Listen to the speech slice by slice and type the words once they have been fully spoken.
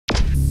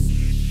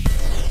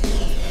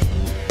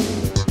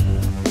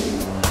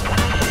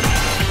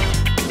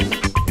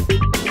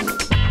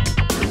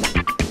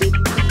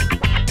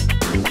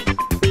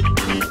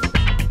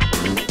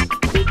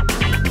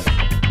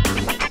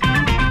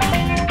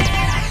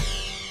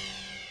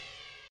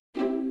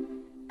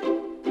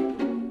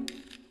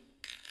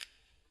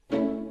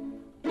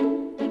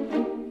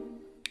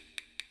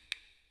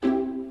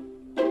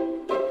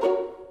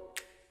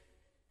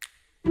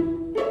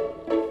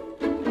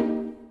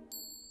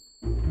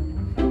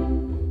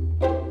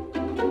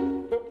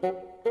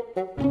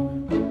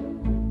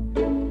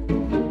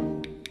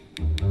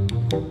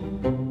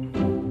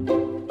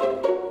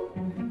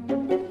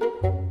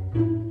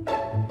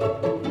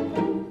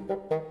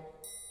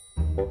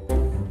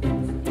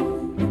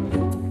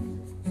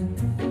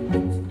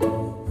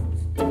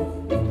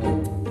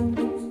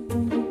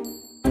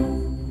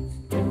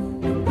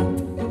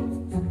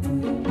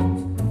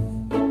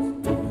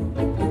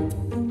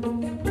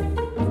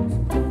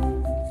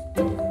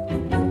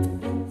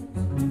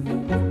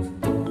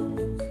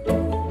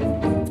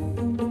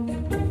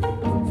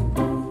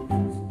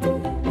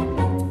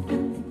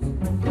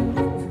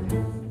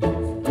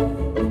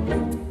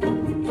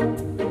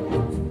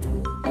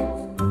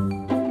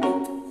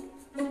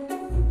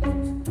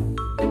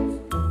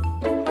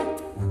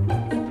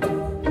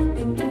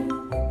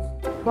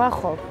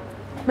გვახო.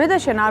 მე და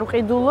შენ არ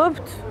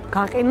ვყიდულობთ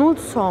გაყინულ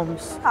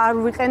ცომს. არ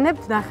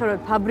ვიყენებთ ნახევრად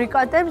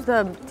ფაბრიკატებს და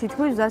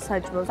თითქმის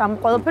დასაჭმელს. ამ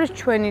ყველაფერს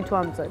ჩვენი თუ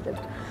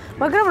ამზადებთ.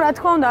 მაგრამ რა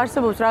თქმა უნდა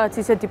არსებობს რაღაც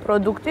ისეთი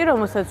პროდუქტი,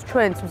 რომელსაც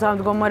ჩვენც მზარ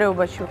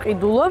მდგომარეობაში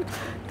ვყიდულობთ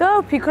და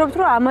ვფიქრობთ,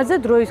 რომ ამაზე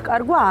დროის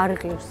კარგვა არ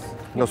ღირს.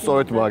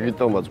 სწორედ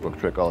მაგიტომაც გვაქვს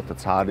ჩვენ კალათაც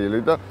არიელი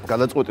და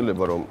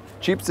გადაწყვეტილება რომ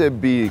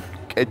ჩიპსები,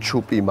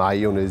 კეჩუპი,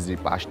 მაიონეზი,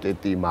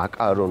 პაშტეტი,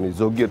 მაკარონი,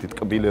 ზოგიერთი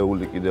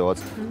ტკბილეული კიდევაც,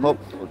 ხო,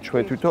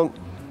 ჩვენ თვითონ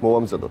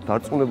მოვამზადოთ.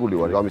 დარწმუნებული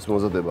ვარ, ამის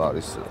მომზადება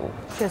არის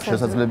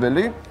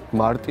შესაძლებელი,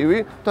 მარტივი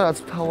და რაც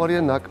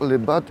მთავარია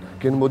ნაკლებად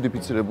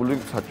გენმოდიფიცირებული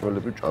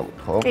საჭმელები ვჭამოთ,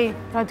 ხო? კი,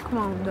 რა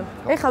თქმა უნდა.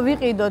 ეხლა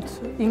ვიყიდოთ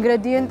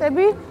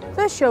ინგრედიენტები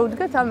და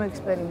შევდგეთ ამ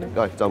ექსპერიმენტს.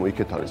 კაი, წამო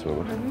იქეთ არის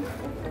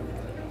მეგობრებო.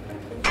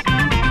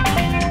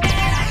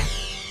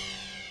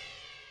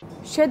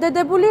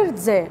 შედედებული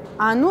რძე,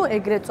 ანუ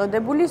ეგრეთ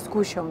წოდებული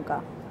სგუშონკა.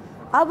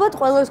 ალბათ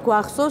ყველას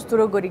გვახსოვს თუ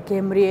როგორი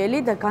გემრიელი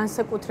და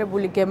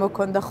განსაკუთრებული გემო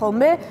ჰქონდა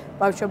ხოლმე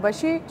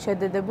ბავშვობაში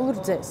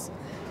შედედებულ რძეს.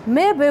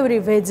 მე ბევრი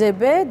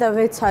ვეძებე და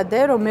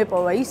ვეცადე რომ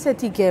მეპოვა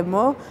ისეთი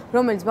გემო,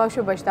 რომელიც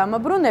ბავშვობაში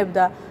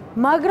დამაბრუნებდა,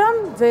 მაგრამ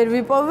ვერ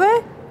ვიპოვე,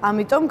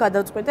 ამიტომ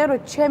გადავწყვიტე რომ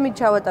ჩემი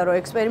ჩავატარო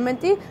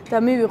ექსპერიმენტი და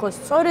მივიღო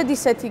სწორედ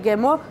ისეთი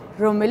გემო,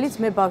 რომელიც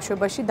მე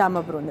ბავშვობაში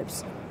დამაბრუნებს.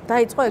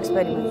 დაიწყო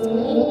ექსპერიმენტი.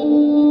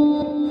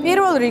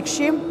 პირველ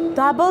რიგში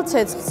დაბალ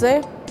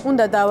ცეცხლზე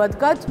უნდა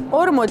დავადგათ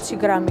 40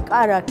 გრამი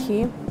კარაქი,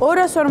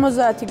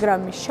 250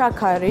 გრამი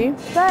შაქარი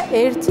და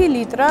 1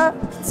 ლიტრა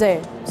რძე,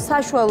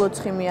 საშუალო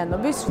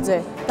ცხიმიანობის რძე,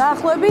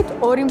 დაახლოებით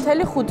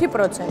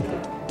 2.5%.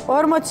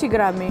 40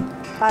 გრამი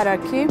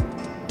კარაქი,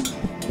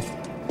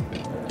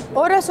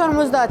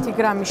 250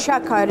 გრამი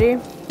შაქარი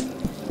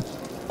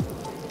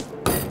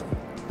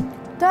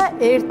და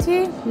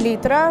 1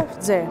 ლიტრა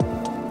რძე.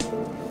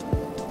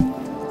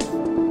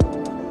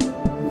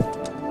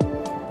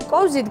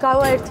 კოვზით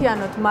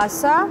გავაერთიანოთ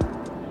მასა,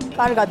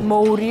 კარგად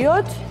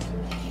მოურიოთ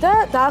და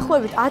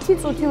დაახლოებით 10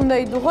 წუთი უნდა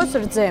იდუღოს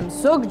რძემ.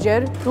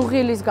 ზოგჯერ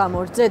დუღილის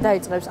გამო რძე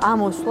დაიწყებს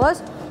ამოსვლას,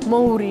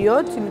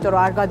 მოურიოთ, იმიტომ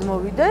რომ არ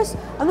გადმოვიდეს,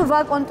 ანუ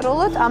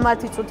ვაკონტროლოთ ამ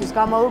 10 წუთის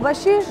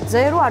განმავლობაში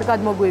რძე რო არ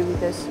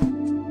გადმოგვივიდეს.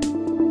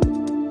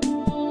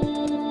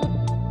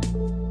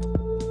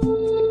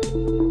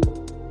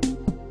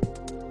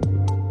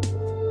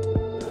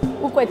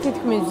 უკვე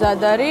თითქმის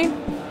მზად არის.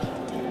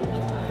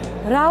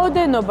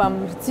 რაოდენობა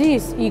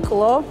რძის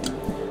იკლო,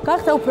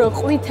 გახდა უფრო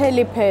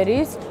ყვითელი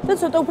ფერის და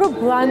ცოტა უფრო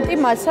ბლანტი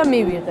მასა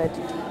მივიღეთ,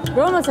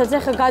 რომელსაც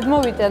ახლა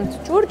გადმოვიტანთ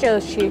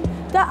ჭურჭელში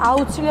და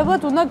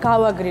აუცილებლად უნდა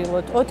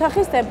გავაგრილოთ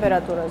ოთახის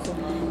ტემპერატურაზე.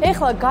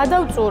 ახლა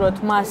გადავწუროთ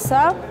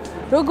მასა,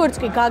 როგორც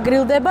კი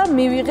გაგრილდება,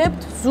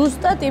 მივიღებთ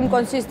ზუსტად იმ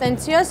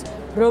კონსისტენციას,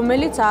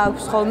 რომელიც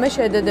აქვს ხოლმე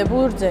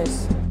შედედებულ რძეს.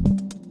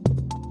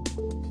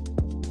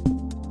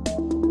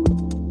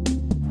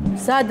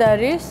 მზად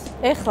არის,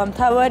 ახლა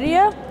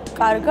მთავარია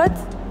კარგად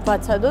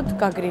ვაცადოთ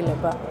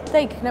გაგრილება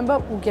და იქნება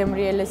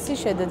უგემრიელესი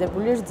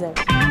შედედებული რძე.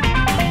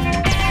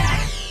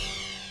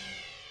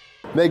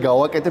 მე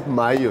გავაკეთებ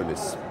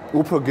მაიონეზს.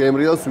 უფრო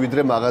გემრიელს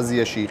ვიდრე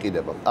მაღაზიაში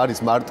იყიდება. არის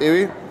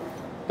მარტივი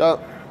და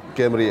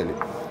გემრიელი.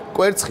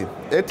 კვერცხი.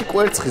 ერთი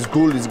კვერცხის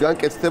გულისგან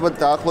კეთდება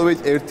დაახლოებით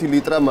 1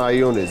 ლიტრა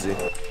მაიონეზი.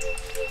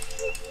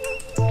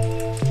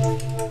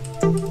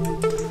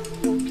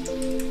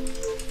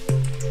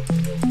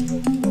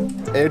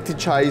 ერთი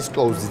ჩაის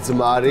კოვზი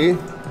ძმარი,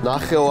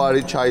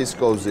 ნახევარი ჩაის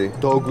კოვზი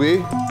დოგვი,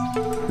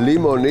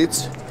 ლიმონიც,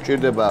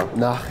 გვჭირდება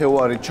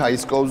ნახევარი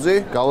ჩაის კოვზი,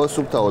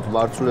 გავასუფთავოთ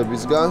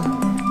მარცვლებისგან,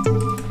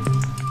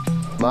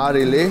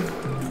 მარილი,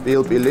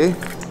 პილპილი,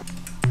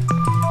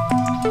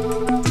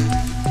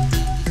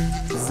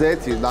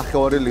 ზეთი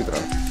ნახევარი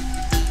ლიტრა.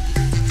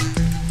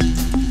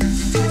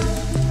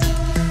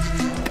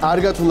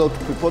 კარგად უნდა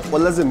ვთქვით,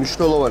 ყველაზე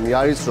მნიშვნელოვანი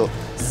არის, რომ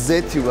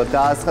ზეთი უნდა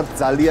დაასხათ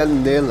ძალიან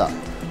ნელა,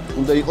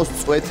 უნდა იყოს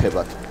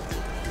წვეთებად.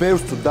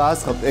 ბევრს თუ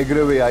დაასხავთ,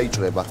 ეგრევე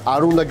აიჭრება.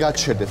 არ უნდა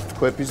გაჩერდეთ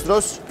თქვეფის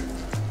დროს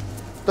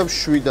და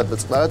მშვიდად და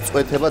წყნარად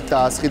წვეთებად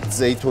დაასხით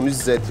ზეითუნის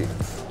ზეთი.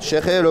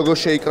 შეხე როგორ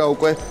შეიკრა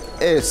უკვე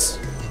ეს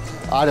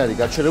არ არის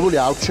გაჩერებული,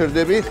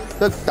 ავჩერდები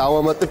და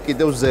დავამატებ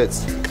კიდევ ზეთს.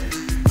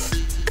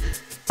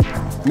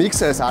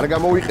 მიქსერს არ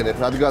გამოვიყენებ,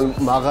 რადგან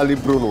მაღალი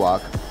ბრუნვა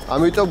აქვს.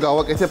 ამიტომ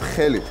გავაკეთებ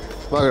ხელით,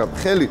 მაგრამ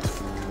ხელით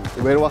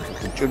ვერ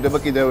ვახერხებ, ჭირდება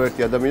კიდევ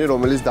ერთი ადამიანი,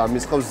 რომელიც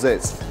დამისხავს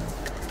ზეთს.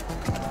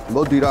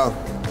 მოდი რა,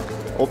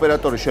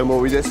 ოპერატორი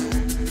შემოვიდეს.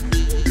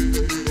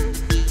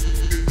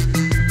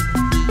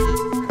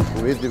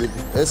 ვიდი.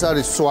 ეს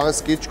არის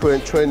სვანსკი,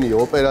 ჩვენი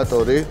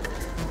ოპერატორი.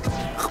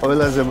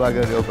 ყველაზე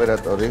მაგარი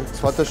ოპერატორი.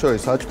 სხვათა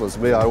შორის საჭმელს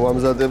მე არ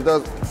ვამზადებ და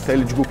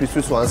მთელი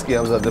ჯგუფისთვის სვანსკი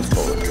ამზადებს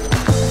ხოლმე.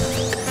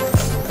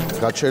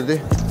 გაჩერდი.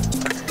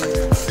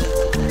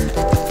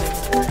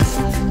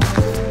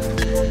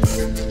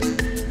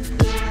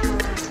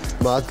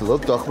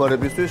 მადლობ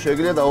დახმარებისთვის,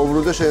 შეგიძლია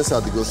დავუბრუნდე შენს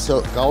ადგილს.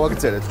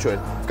 გავაგრძელეთ ჩვენ.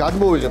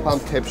 გადმოვიღებ ამ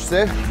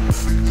თეფშზე.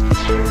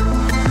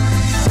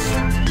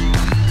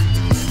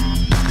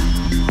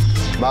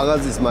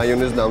 მაღაზიის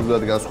მაიონეზი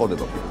ნამდვილად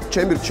განსხვავდება.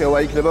 ჩემი რჩევა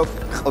იქნება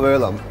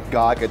ყველამ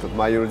გააკეთოთ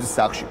მაიონეზის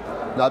სახში.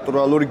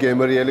 ნატურალური,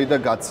 გემრიელი და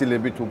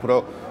გაცილებით უფრო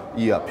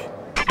იაფი.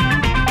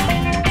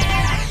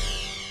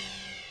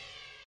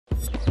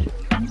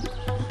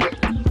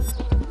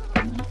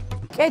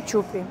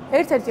 კეჩუპი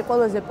ერთ-ერთი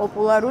ყველაზე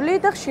პოპულარული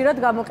და ხშირად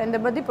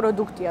გამოყენებადი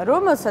პროდუქტია,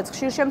 რომელსაც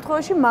ხშირ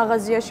შემთხვევაში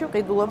მაღაზიაში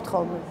ვყიდულობთ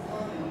ხოლმე.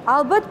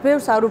 ალბათ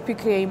ბევრს არ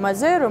უფიქრია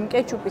იმაზე, რომ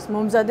კეჩუპის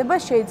მომზადება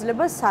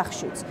შეიძლება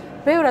სახშიც.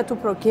 ბევრად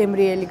უფრო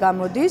გემრიელი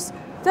გამოდის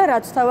და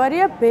რაც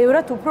თავარია,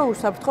 ბევრად უფრო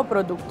უსაფრთხო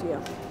პროდუქტია.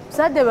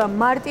 მზადება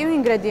მარტივი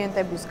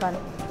ინგრედიენტებისგან.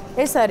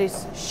 ეს არის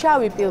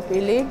შავი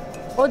პილპილი,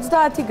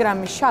 30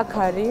 გრამი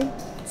შაქარი,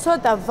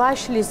 ცოტა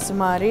ვაშლის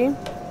ძმარი,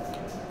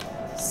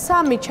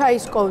 3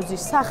 ჩაის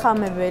კოვზის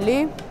სახამებელი,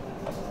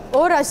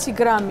 200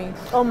 გრამი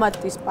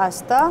ტომატის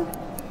პასტა,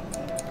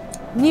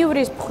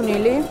 ნივრის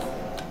ფხვნილი,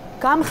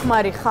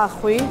 გამხმარი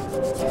ხახვი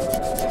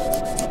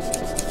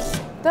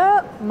და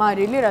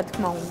მარილი, რა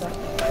თქმა უნდა.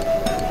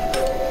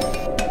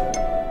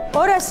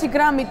 200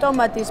 გრამი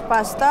ტომატის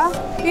პასტა,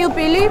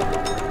 პილპილი,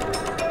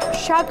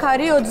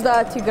 შაქარი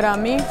 30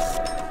 გრამი,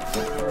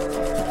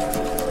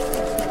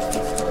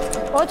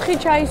 4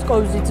 ჩაის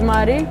კოვზი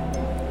ძმარი,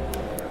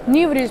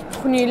 ნივრის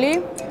ფხვნილი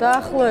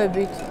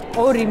დაახლოებით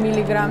 2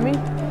 მილიგრამი,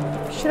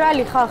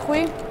 მშრალი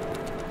ხახვი,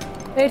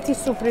 1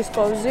 სუფრის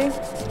კოვზი.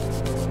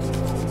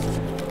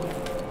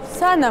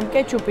 სანამ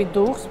კეჩუპი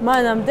დუხს,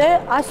 მანამდე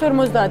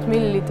 150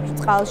 მილილიტრ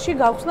წყალში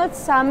გავხსნათ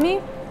 3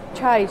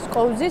 ჩაის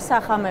კოვზის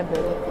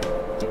სახამებელი.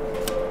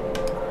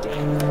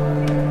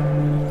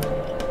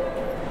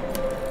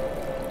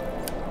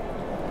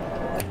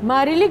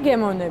 მარილი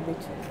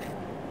გემოვნებით.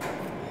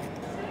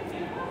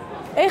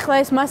 ეხლა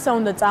ეს მასა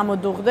უნდა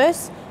წამოდუღდეს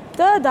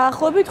და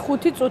დაახლოებით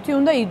 5 წუთი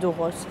უნდა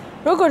იდუღოს.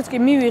 როგორც კი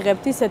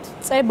მივიღებთ ისეთ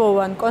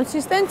წებოვან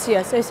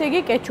კონსისტენციას, ესე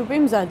იგი კეჩუპი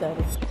მზად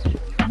არის.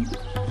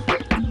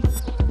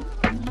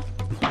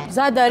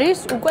 მზად არის,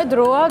 უკვე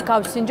დროა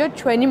გავსინჯოთ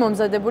ჩვენი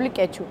მომზადებული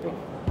კეჩუპი.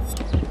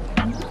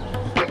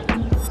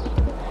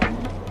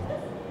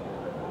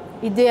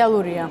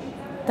 იდეალურია.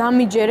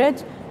 დამიჯერეთ,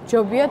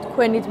 ჯობია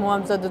თქვენით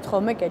მოამზადოთ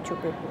ხოლმე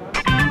კეჩუპი.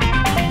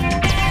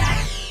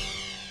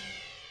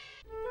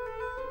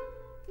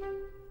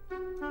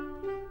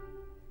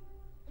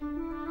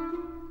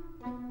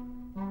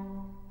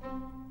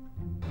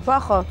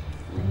 ვახო.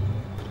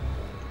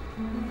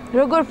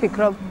 როგორ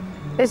ფიქრობ?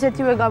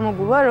 ესეთივე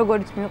გამოგუვა,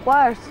 როგორც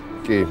მიყვარს?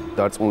 კი,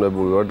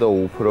 დარწმუნებული ვარ და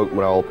უფრო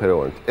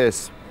მრავალფეროვანი.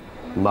 ეს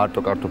მარტო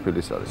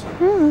კარტოფილის არის.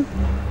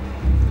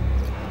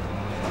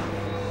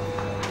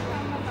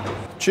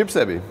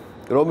 ჩიპსები,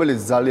 რომელიც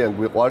ძალიან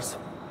გვიყვარს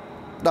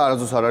და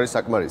არასდროს არ არის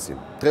საკმარისი.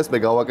 დღეს მე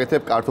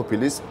გავაკეთებ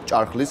კარტოფილის,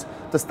 ჭარხლის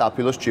და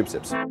სტაფილოს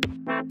ჩიპსებს.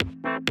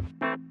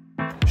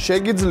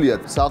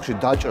 შეგიძლიათ სახლში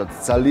დაჭრათ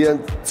ძალიან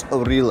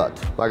წვრილად,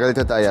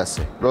 მაგალითად აი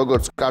ასე,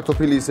 როგორც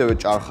კარტოფილი ისევე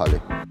ჭარხალი.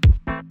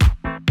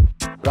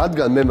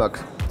 რადგან მე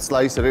მაქვს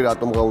სლაისერი,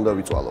 რატომღა უნდა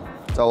ვიწვალო?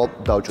 წავალ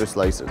დავჭრე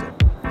სლაისერზე.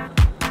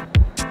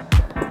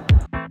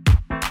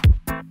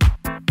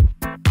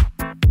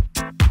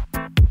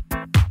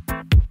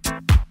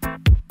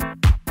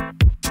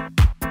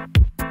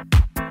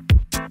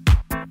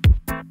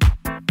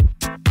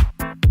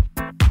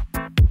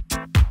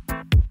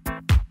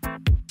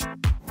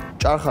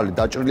 ჭარხალი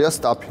დაჭრილია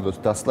სტაფილოს,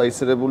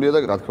 დასლაისერებულია და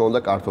რა თქმა უნდა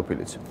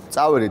კარტოფილიც.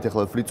 წავედით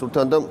ახლა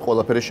ფრიცურთან და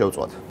ყველაფერი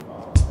შევწვათ.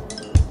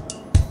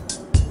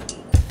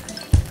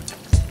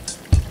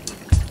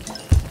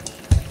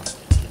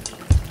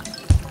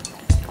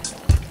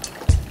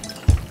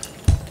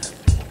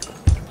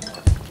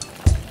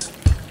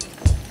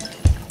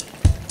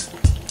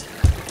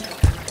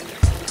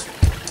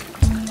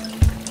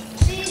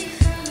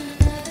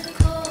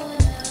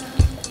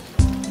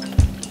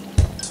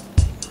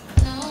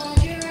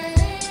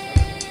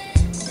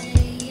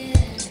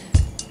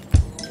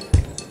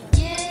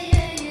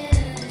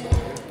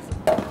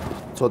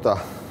 ცოტა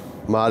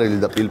მარილი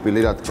და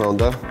პილპილი, რა თქმა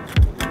უნდა.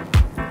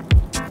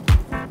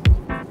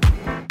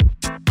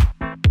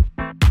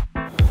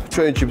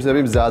 ჩვენი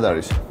ჩიპსები მზად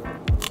არის.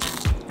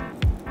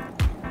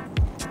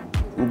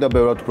 და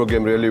ბევრად უფრო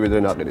გემრიელი ვიდრე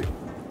ნაყირი.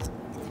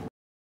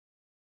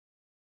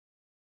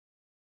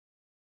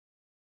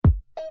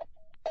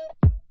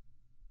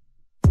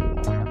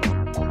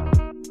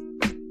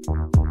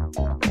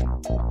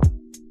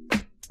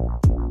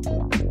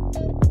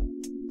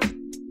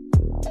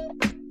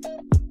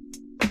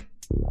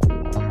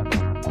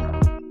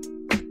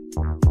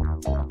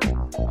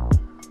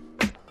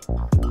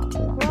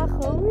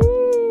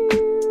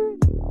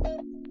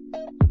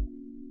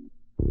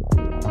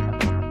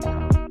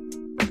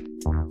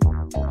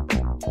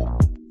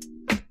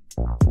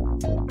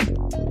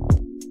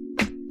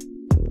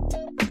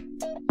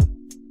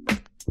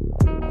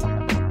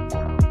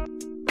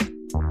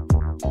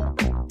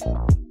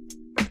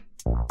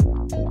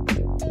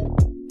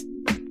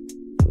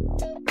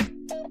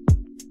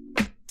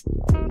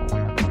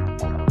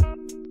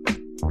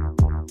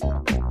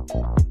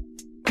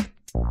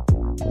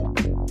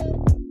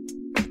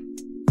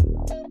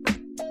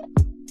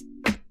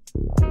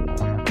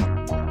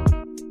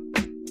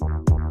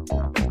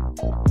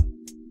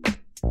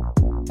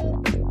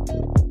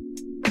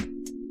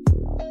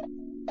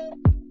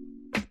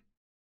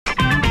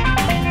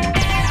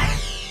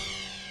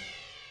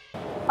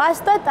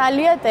 პასტა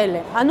ტალიატელე,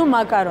 ანუ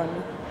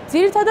მაკარონი.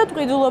 ძირითადად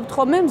ვყიდულობთ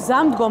ხოლმე მზა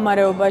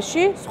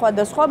მდგომარეობაში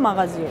სხვადასხვა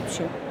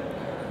მაღაზიებში.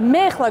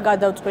 მე ახლა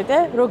გადავწყვიტე,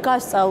 რომ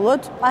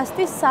გასწავლოთ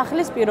პასტის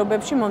სახლის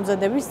პირობებში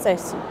მომზადების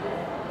წესი.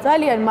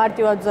 ძალიან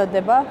მარტივად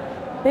მზადდება,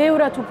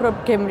 ბევრად უფრო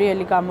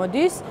გემრიელი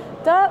გამოდის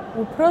და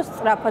უფრო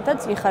სწრაფადაც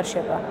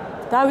იხარშება.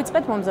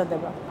 დავიწყეთ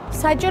მომზადება.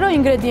 საჭირო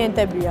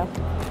ინგრედიენტებია: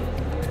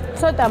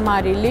 ცოტა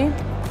მარილი,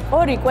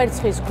 2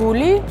 კვერცხის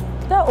გული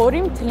და 2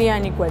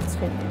 მთლიანი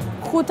კვერცხი.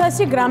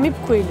 500 გრამი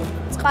ფქვილი.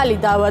 წყალი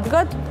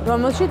დავადგათ,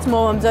 რომელშიც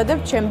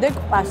მოვამზადებთ შემდეგ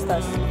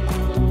პასტას.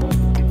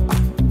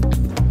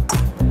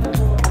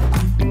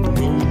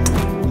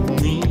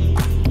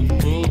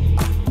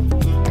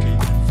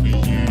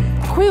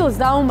 ფქვილს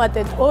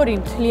დავუმატეთ 2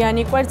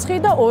 მთლიანი კვერცხი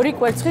და 2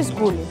 კვერცხის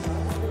გული.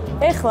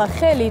 ეხლა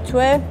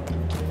ხელითვე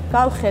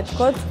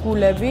გავხეთქოთ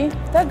გულები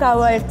და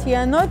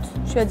გავაერთიანოთ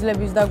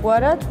შეძლების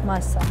დაგვარად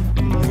მასა.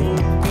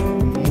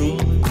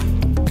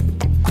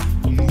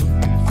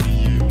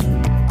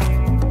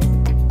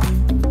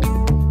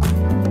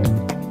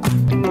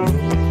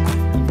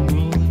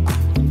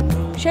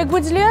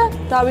 შეგვიძლია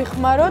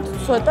დავიხმაროთ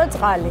ცოტა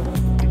წყალი.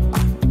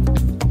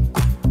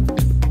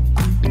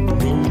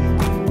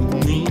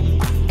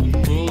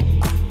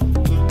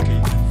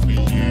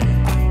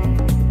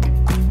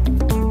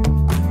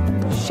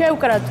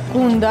 შევკრათ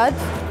გუნდად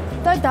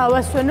და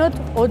დავასვენოთ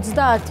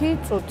 30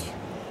 წუთი.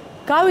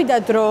 გავიდა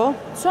დრო,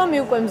 ცომი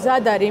უკვე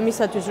მზად არის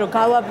იმისათვის, რომ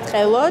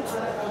გავაბრტყელოთ.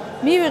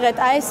 მივიღეთ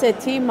აი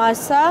ესეთი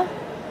მასა,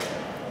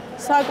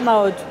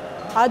 საკმაოდ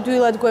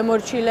ადვილად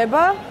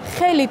გვემორჩილება,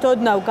 ხელით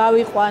ოდნავ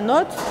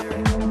გავიყვანოთ.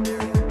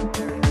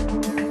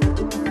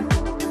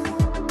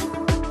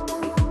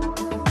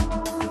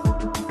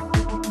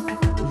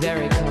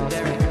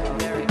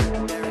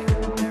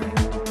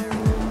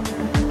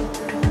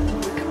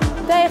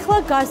 და ეხლა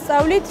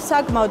გასწავლით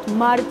საკმაოდ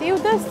მარტივ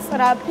და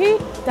სწრაფი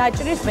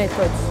დაჭრის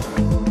მეთოდს.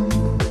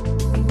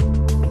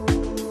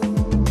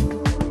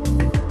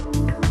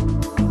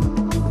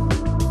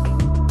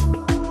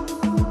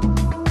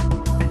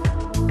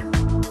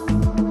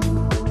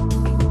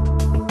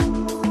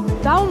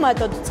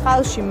 დავუმატოთ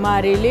წყალში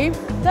მარილი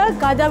და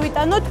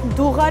გადავიტანოთ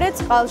მდუღარე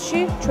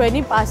წყალში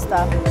ჩვენი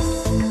პასტა.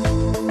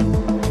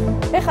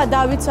 ეხლა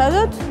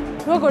დავიცადოთ,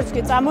 როგორც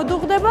კი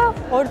წამოდუღდება,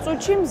 2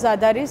 წუთში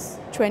მზად არის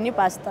ჩვენი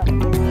პასტა.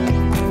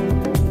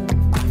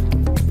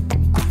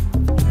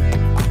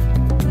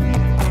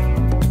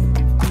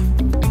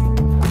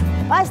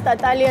 პასტა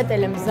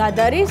ტალიატელე მზად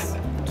არის,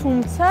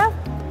 თუმცა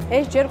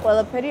ეს ჯერ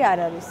ყველაფერი არ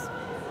არის.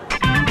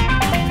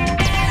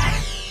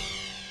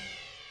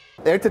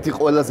 ერთ-ერთი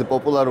ყველაზე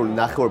პოპულარული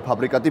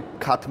ნახევარფაბრიკატი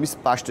ქათმის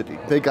პაშტეტი.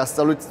 მე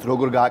გასწავლით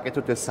როგორ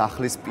გააკეთოთ ეს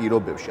სახლის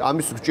პირობებში.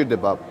 ამის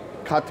გვჭირდება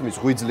ქათმის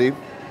ღვიძლი,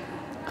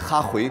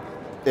 ხახვი,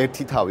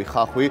 1 თავი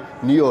ხახვი,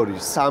 ნიორი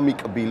 3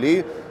 კბილი,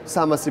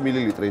 300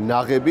 მილილიტრი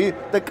ნაღები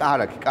და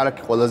კარაქი.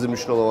 კარაქი ყველაზე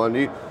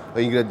მნიშვნელოვანი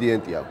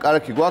ინგრედიენტია.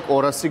 კარაქი გვაქვს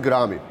 200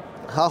 გრამი.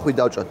 ხახვი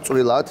დავჭათ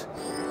წვრილად.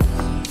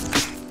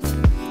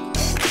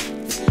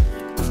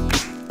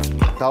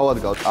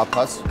 დავადგავთ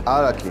აფას.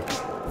 კარაქი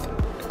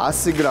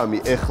 100 გრამი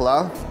ეხლა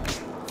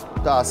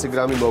და 100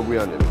 გრამი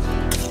მოგვიანებით.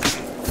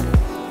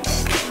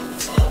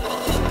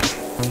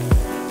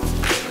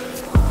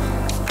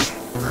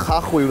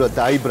 ხახვი უნდა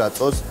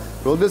დაიბრაწოს,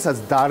 როდესაც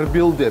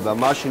დარბილდება,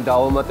 მაშინ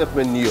დავამატებ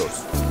მე ნიორს.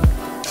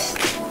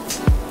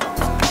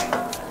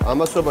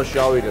 ამასობაში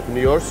ავიღებ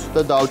ნიორს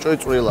და დავჭრე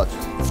წვრილად.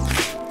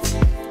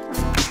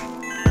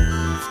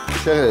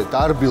 შეხედეთ,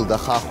 დარბილდა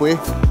ხახვი,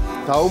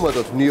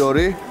 დავუმატოთ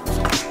ნიორი,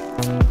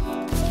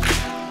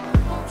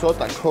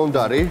 ცოტა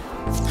ქონდარი,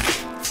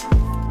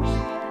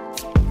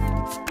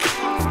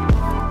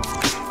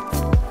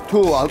 თუ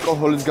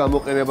ალკოჰოლის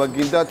გამოყენება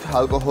გინდათ,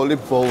 ალკოჰოლი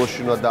ბოლოში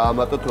უნდა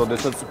დაამატოთ,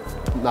 როდესაც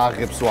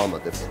ნაღებს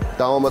ვამატებთ.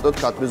 დავამატოთ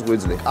ქათმის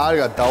ღვიძლი.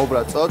 კარგად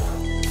დავუბრაწოთ.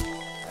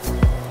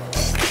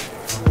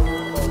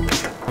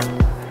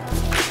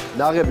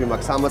 ნაღები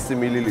მაქვს 300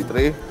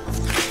 მილილიტრი.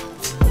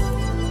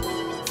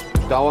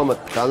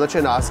 დავამატოთ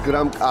დანარჩენ 100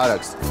 გრამ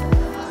კარაქს.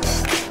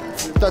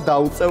 და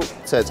დავუწევ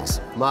ცეცხლს.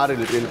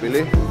 მარილი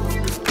პილპილი.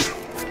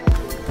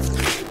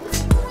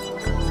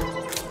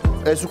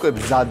 ეს უკვე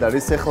მზად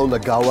არის, ეხლა უნდა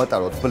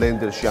გავატაროთ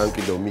ბლენდერში ან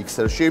კიდევ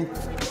მიქსერში.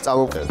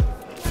 წამოვყენთ.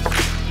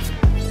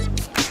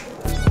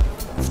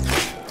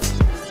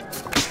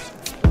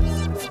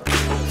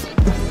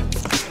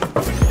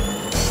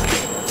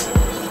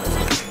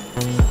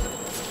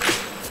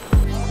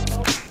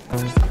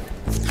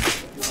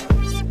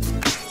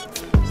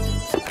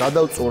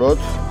 გადავწუროთ.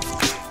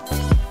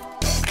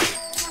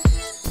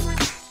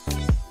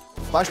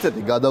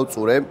 პაშტეტი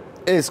გადავწურე.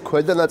 ეს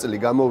ქვედა ნაწილი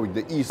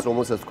გამოვიდე ის,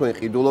 რომელსაც თქვენ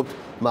ყიდულობთ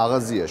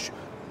მაღაზიაში.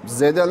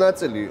 ზედა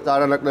ნაწილი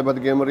არანაკლებად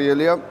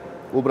გემრიელია,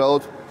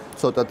 უბრალოდ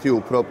ცოტათი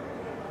უფრო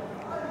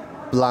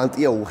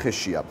ბლანტია,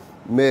 უხეშია.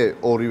 მე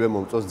ორივე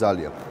მომწონს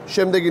ძალიან.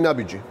 შემდეგი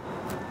ნაბიჯი.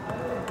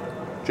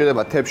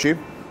 შეიძლება თებში.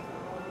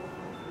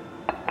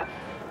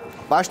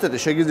 პაშტეტი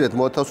შეგიძლიათ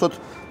მოათავსოთ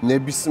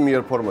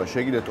ნებისმიერ ფორმაში,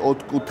 შეგიძლიათ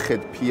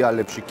ოთხკუთხედ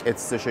ფიალებში,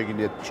 კეცზე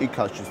შეგიძლიათ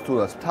ჭიქალში,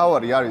 თუნდაც.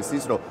 თავარი არის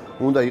ის, რომ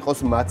უნდა იყოს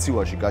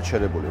მაცივაში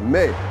გაჩერებული.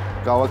 მე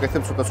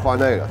გავაკეთებ ცოტა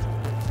სხვანაირად.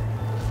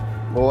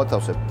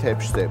 მოვათავსებ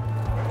თებშზე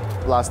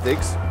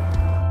პლასტიკს.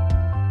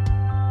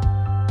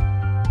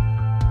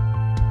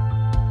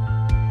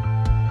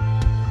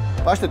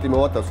 პაშტეტი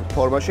მოვათავსოთ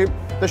ფორმაში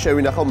და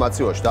შევინახავ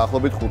მაცივარში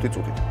დაახლოებით 5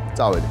 წუთით.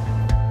 წავედი.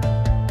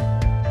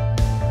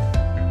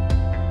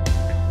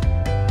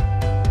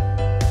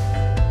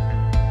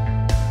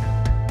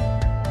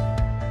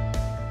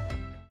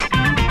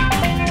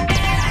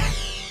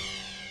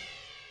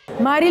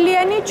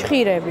 მარილიანი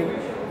ჩხირები.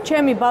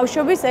 ჩემი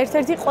ბავშვობის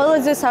ერთ-ერთი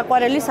ყველაზე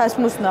საყვარელი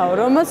სასმუსნაო,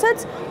 რომელსაც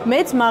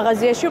მეც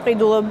მაღაზიაში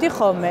ვყიდულობდი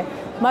ხოლმე,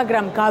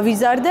 მაგრამ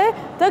გავიზარდე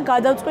და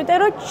გადავწყვიტე,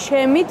 რომ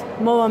ჩემით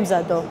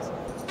მოვამზადო.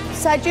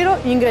 საჭირო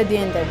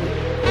ინგრედიენტები: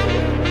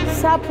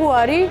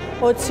 საფუარი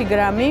 20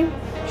 გრამი,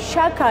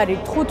 შაქარი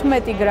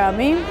 15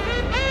 გრამი,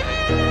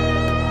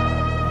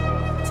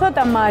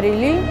 ცოტა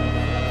მარილი,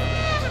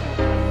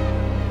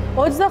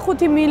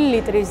 25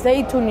 მილილიტრი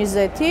ზეითუნის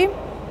ზეთი,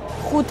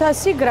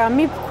 500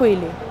 გრამი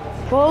ფქვილი.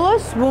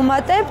 ბოლოს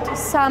ვუმატებთ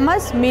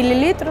 300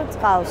 მილილიტრ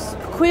წყალს.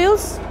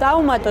 ფქვილს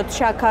დავუმატოთ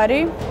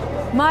შაქარი,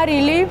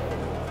 მარილი,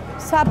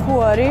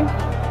 საფუარი,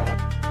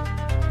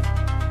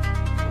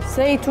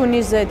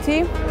 ზეითუნის ზეთი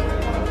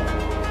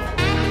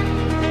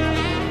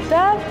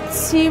და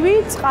ცივი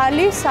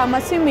წყალი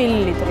 300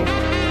 მილილიტრი.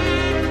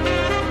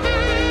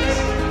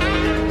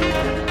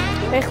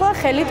 ეხლა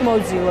ხელით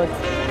მოვძილოთ.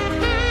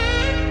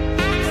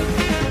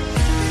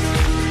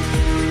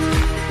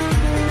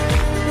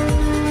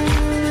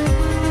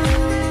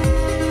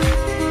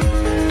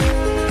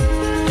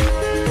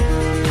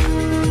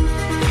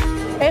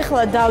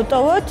 ეხლა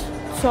დავტოვოთ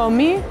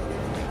ცომი,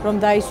 რომ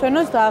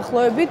დაისვენოს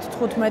დაახლოებით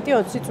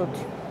 15-20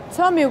 წუთი.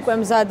 ცომი უკვე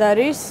მზად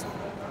არის,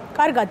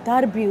 კარგად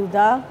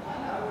დარბილდა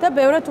და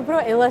ბევრად უფრო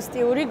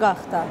ელასტიური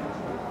გახდა.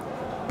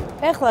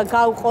 ეხლა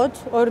გავყოთ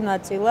ორ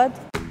ნაწილად.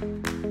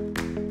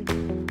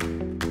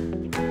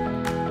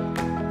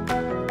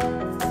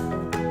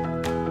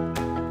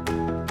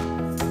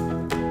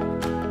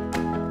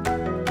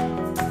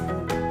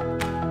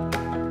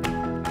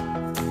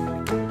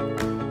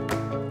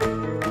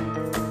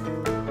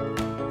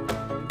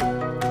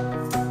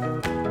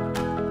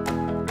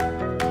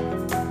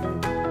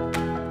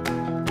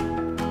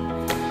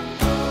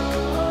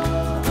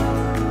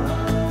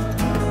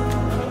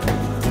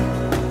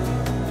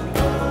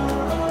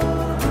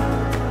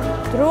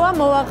 დროა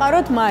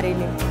მოვაყაროთ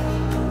მარილი.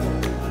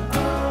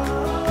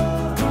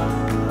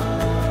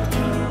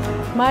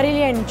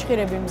 მარილიანი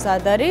ჩხირები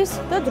მზად არის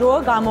და დროა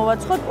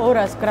გამოვაცხოთ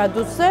 200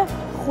 გრადუსზე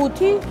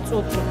 5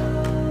 წუთი.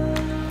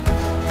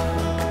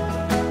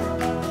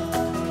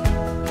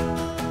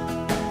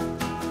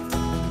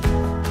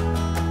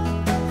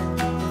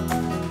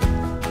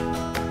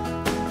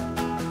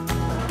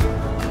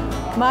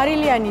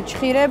 მარილიანი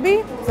ჩხირები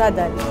მზად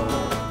არის.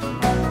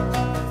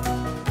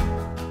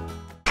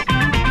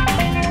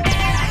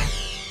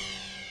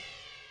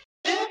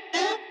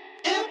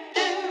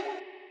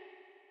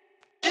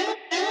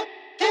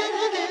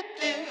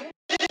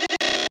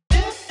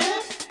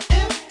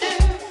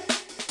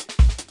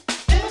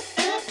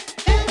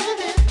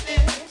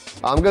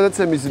 ამ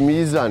გადაცემის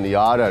მიზანი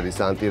არ არის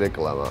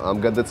ანტირეკლამა. ამ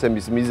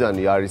გადაცემის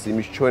მიზანი არის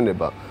იმის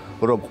ჩვენება,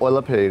 რომ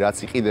ყველაფერი რაც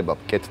იყიდება,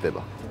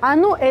 კეთდება.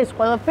 ანუ ეს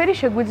ყველაფერი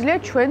შეგვიძლია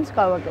ჩვენც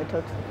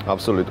გავაკეთოთ.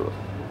 აბსოლუტურად.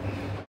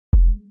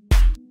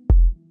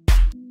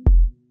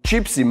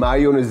 ჩიპსი,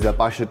 მაიონეზი და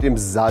პაშტეტი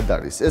მზად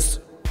არის. ეს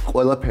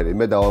ყველაფერი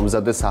მე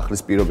დავამზადე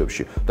სახლის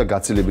პირობებში და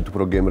გაცილებით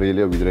უფრო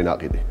გემრიელია ვიდრე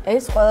ნაყიდი.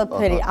 ეს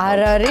ყველაფერი არ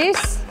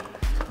არის.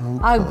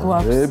 აქ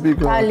გვაქვს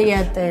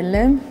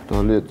ტალიატელე.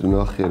 ტალიატელე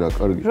ნახე რა,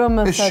 კარგი.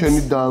 რომელსაც ეს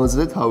შენი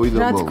დაამზადე თავი და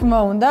რა თქმა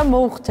უნდა,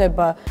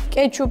 მოუხდება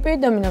კეჩუპი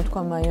და მინდა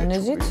თქვა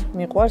მაიონეზით,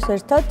 მიყვარს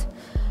ერთად.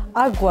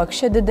 აქ გვაქვს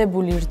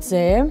შედედებული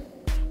რძე.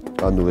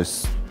 ანუ ეს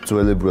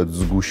ძველებურად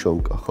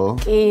ზგუშონკა, ხო?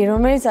 კი,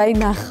 რომელიც აი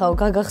ნახავ,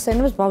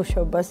 გაგახსენებს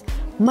ბავშვობას.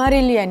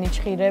 მარილიანი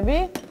ჩხირები.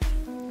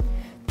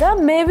 და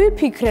მე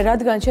ვიფიქრე,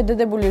 რადგან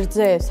შედედებული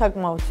რძე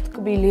საკმაოდ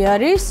ტკბილი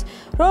არის,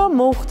 რომ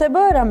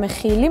მოუხდება რამე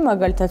ხილი,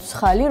 მაგალითად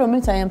მსხალი,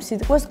 რომელიც აი ამ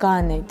სიტყვას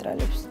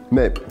გაანეიტრალებს.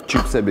 მე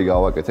ჩიპსები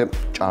გავაკეთე,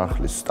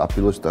 ჭარხლის,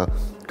 სტაფილოს და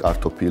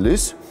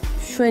კარტოფილის,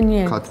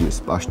 შვენიერი. ქათმის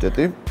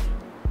პაშტეტი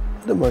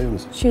და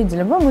მაიონეზი.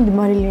 შეიძლება მოდი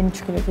მარილიანი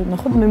ჩხირები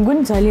ვნახოთ, მე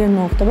მგონი ძალიან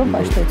მოუხდება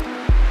პაშტეტი.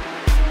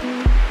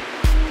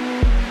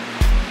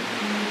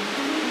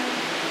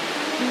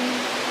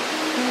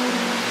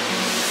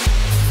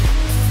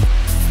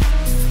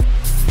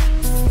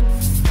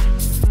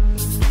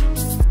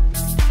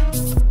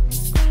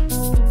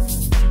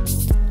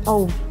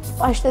 აუ,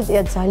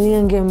 პაშტეტია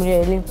ძალიან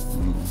გემრიელი.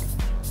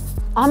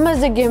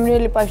 ამაზე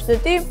გემრიელი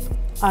პაშტეტი,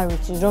 არ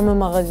ვიცი, რომელ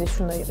მაღაზიაში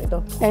უნდა იყიდო.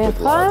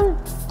 ეხლა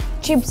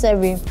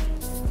ჩიპსები.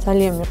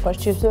 ძალიან მიყვარს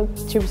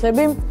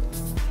ჩიპსები.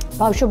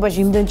 ბავშვობაში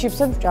იმდენ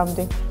ჩიპსებს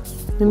ვჭამდი.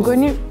 მე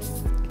მგონი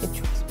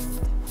კეჩუპს.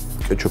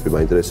 კეჩუპი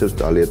მაინტერესებს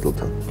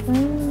ტალიატელთან.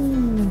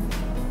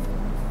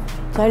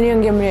 ძალიან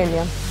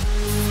გემრიელია.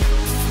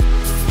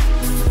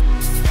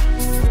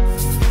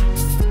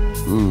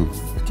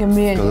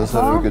 გემრიელია.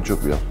 განსაკუთრებით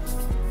კეჩუპია.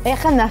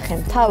 ეხლა ნახე,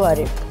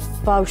 მთავარი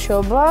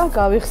ბავშვობა,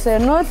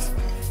 გავიხსენოთ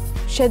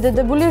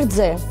შედედებული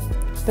რძე.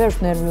 ბევრს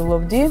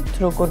ნერვიულობდი, თუ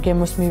როგორ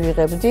გემოს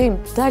მივიღებდი.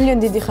 ძალიან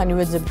დიდი ხანი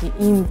ვეძებდი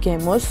იმ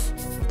გემოს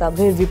რეცეპტა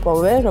ვერ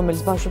ვიპოვე,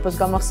 რომელიც ბავშვობას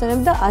გამახსენებ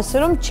და ასე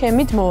რომ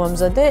ჩემით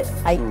მოვამზადე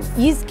აი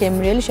ის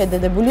გემრიელი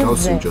შედედებული რძე.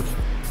 გავსინჯოთ.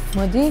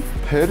 მოდი.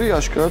 ფერი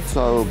აშკარად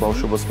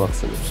ბავშვობას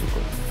მახსენებს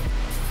უკვე.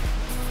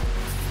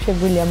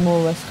 შეგვიძლია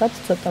მოვასხათ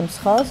ცოტა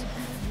მსხალს.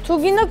 თუ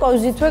გინდა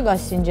კოვზითვე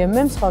გასინჯე,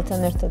 მე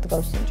მსხალთან ერთად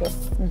გავსინჯო.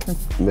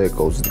 მე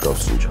კოვზით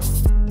გავსინჯო.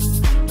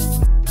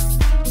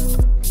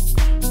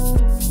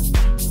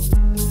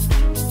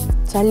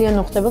 ძალიან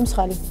უხდება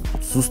მსხალი.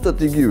 ზუსტად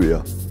იგივეა.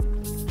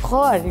 ხო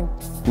არის?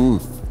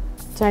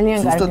 ძალიან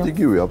კარგი. ზუსტად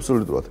იგივეა,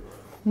 აბსოლუტურად.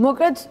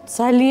 მოკლედ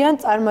ძალიან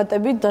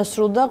წარმატებით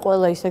დასრულდა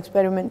ყველა ის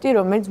ექსპერიმენტი,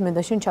 რომელიც მე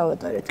და შენ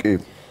ჩავატარეთ. კი.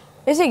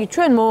 ესე იგი,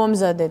 ჩვენ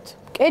მოვამზადეთ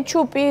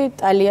კეჩუპი,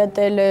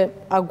 ტალიატელე,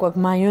 აქ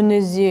გვაქვს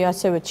მაიონეზი,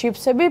 ასევე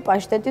ჩიფსები,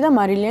 პაშტეტი და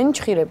მარილიანი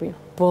ჩხირები.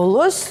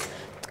 ბოლოს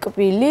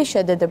ტკბილი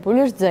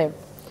შედედებული რძე.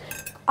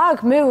 აქ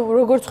მე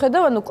როგორც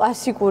ხედავ, ანუ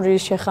კლასიკური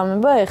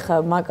შეხამება, ეხა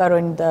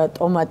მაკარონი და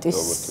ტომატის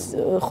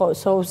ხო,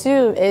 соуსი,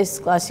 ეს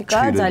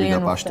კლასიკაა, ძალიან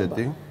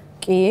პაშტეტი.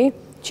 კი,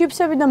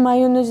 ჩიფსები და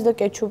მაიონეზი და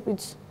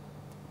კეჩუპიც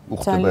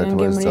ძალიან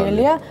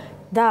გემრიელია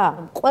და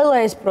ყველა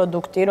ეს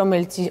პროდუქტი,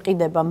 რომელიც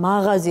იყიდება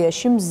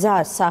მაღაზიაში მზა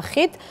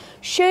სახით,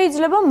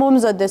 შეიძლება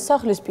მომზადეს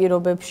სახლის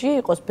პირობებში,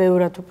 იყოს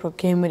ბევრად უფრო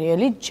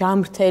გემრიელი,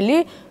 ჯამრთელი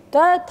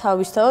და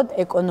თავისთავად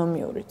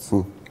ეკონომიურიც.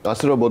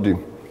 ასე რომ მოდი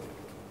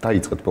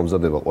დაიწყეთ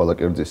მომზადება ყველა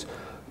კერძის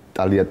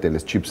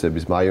ტალიატელეს,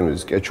 ჩიფსების,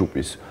 მაიონეზის,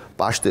 კეჩუპის,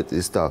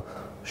 პაშტეტის და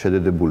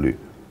შედედებული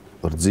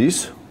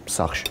რძის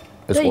სახში.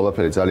 ეს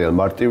ყველაფერი ძალიან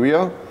მარტივია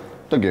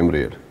და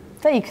გემრიელი.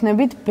 და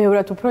იქნებით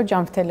ბევრად უფრო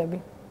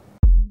ჯამრთელები.